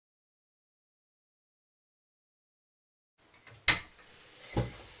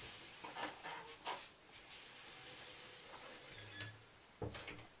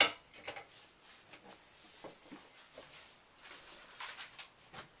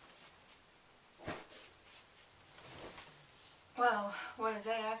Well, what a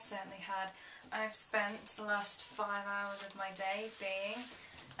day I've certainly had. I've spent the last 5 hours of my day being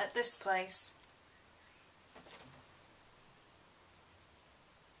at this place.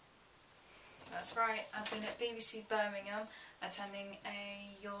 That's right, I've been at BBC Birmingham attending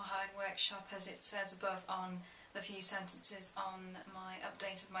a You're Hired workshop, as it says above on the few sentences on my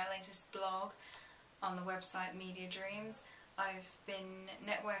update of my latest blog on the website Media Dreams. I've been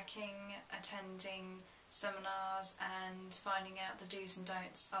networking, attending seminars and finding out the do's and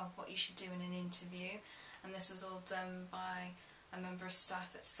don'ts of what you should do in an interview, and this was all done by a member of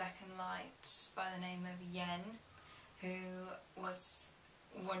staff at Second Light by the name of Yen, who was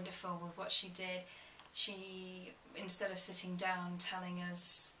wonderful with what she did. She, instead of sitting down telling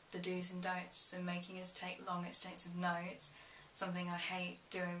us the do's and don'ts and making us take long extensive notes, something I hate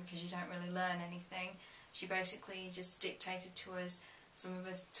doing because you don't really learn anything, she basically just dictated to us. Some of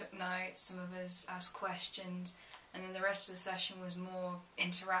us took notes, some of us asked questions, and then the rest of the session was more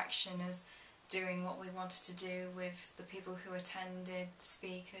interaction, as doing what we wanted to do with the people who attended, the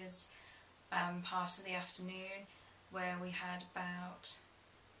speakers, part of the afternoon, where we had about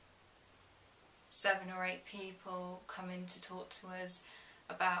 7 or 8 people come in to talk to us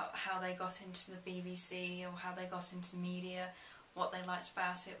about how they got into the BBC or how they got into media, what they liked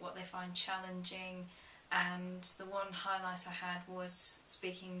about it, what they find challenging. And the one highlight I had was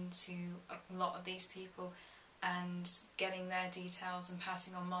speaking to a lot of these people and getting their details and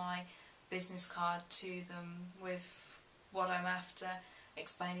passing on my business card to them with what I'm after,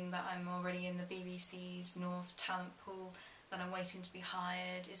 explaining that I'm already in the BBC's North talent pool, that I'm waiting to be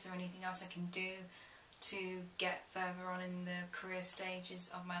hired, is there anything else I can do to get further on in the career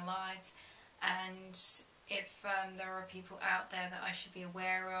stages of my life, and if there are people out there that I should be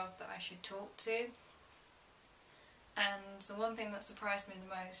aware of, that I should talk to. And the one thing that surprised me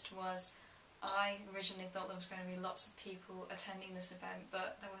the most was I originally thought there was going to be lots of people attending this event,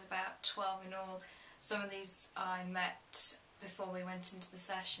 but there was about 12 in all. Some of these I met before we went into the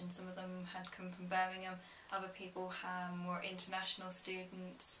session. Some of them had come from Birmingham, other people were international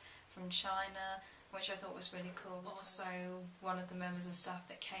students from China, which I thought was really cool. Also, one of the members of staff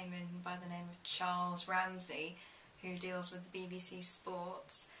that came in by the name of Charles Ramsey, who deals with the BBC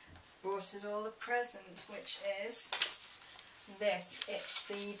Sports, brought us all a present, which is this. It's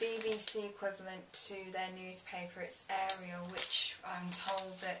the BBC equivalent to their newspaper. It's Ariel, which I'm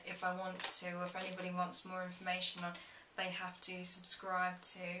told that if I want to, or if anybody wants more information on, they have to subscribe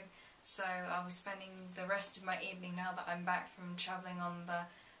to. So I'll be spending the rest of my evening, now that I'm back from travelling on the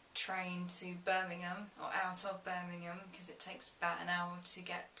train to Birmingham, or out of Birmingham, because it takes about an hour to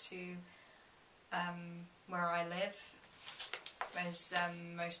get to where I live, as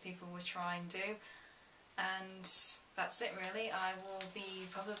most people would try and do. And that's it really. I will be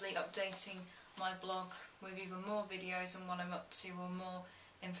probably updating my blog with either more videos on what I'm up to or more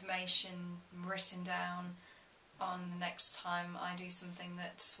information written down on the next time I do something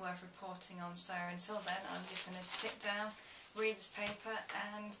that's worth reporting on. So until then, I'm just going to sit down, read this paper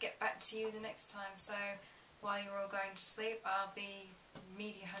and get back to you the next time. So while you're all going to sleep, I'll be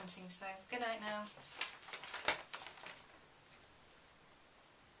media hunting, so good night now.